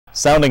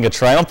Sounding a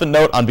triumphant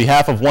note on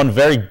behalf of one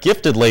very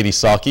gifted Lady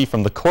Saukee,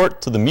 from the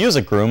court to the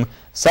music room,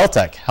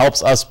 Celtech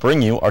helps us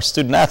bring you our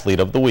Student Athlete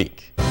of the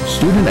Week.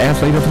 Student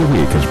Athlete of the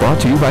Week is brought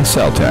to you by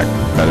Celtech.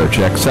 Better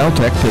check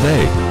Celtech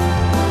today.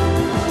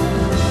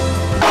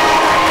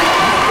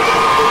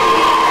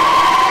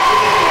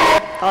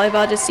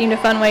 Volleyball just seemed a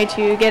fun way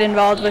to get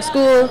involved with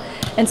school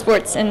and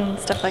sports and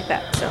stuff like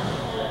that. So,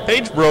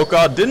 Paige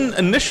Brokaw didn't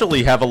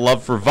initially have a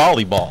love for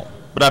volleyball,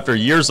 but after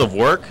years of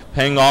work,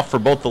 paying off for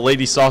both the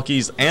Lady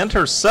Saukees and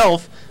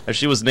herself, as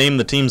she was named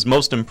the team's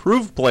most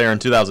improved player in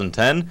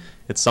 2010,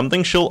 it's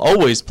something she'll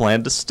always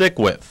plan to stick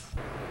with.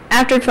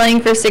 after playing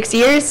for 6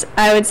 years,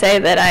 I would say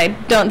that I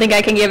don't think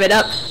I can give it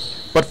up.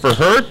 But for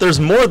her, there's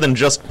more than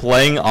just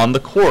playing on the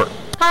court.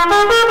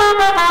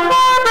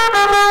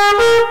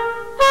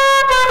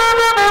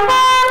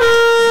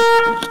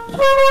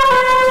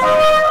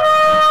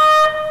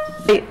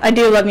 I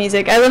do love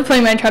music. I love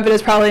playing my trumpet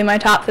is probably my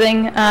top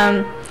thing.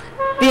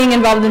 Being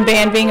involved in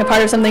band, being a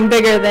part of something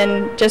bigger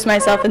than just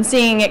myself, and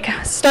seeing it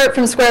start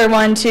from square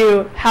one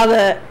to how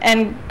the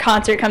end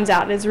concert comes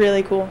out is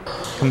really cool.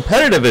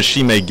 Competitive as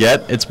she may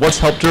get, it's what's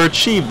helped her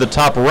achieve the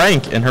top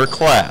rank in her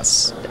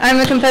class. I'm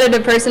a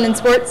competitive person in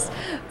sports,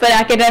 but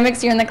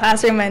academics, you're in the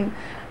classroom, and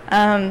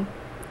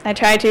I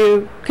try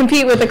to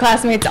compete with the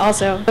classmates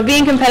also. But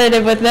being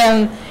competitive with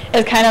them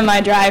is kind of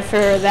my drive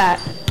for that.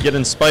 Yet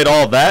in spite of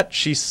all that,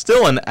 she's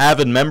still an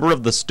avid member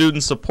of the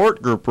student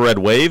support group Red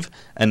Wave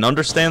and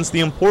understands the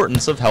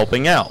importance of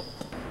helping out.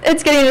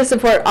 It's getting to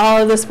support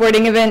all of the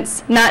sporting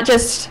events, not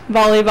just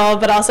volleyball,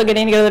 but also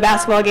getting to go to the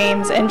basketball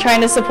games and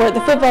trying to support the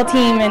football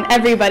team and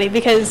everybody,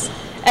 because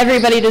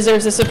everybody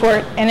deserves the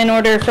support. And in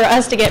order for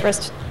us to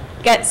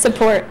get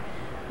support,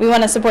 we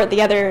want to support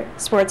the other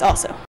sports also.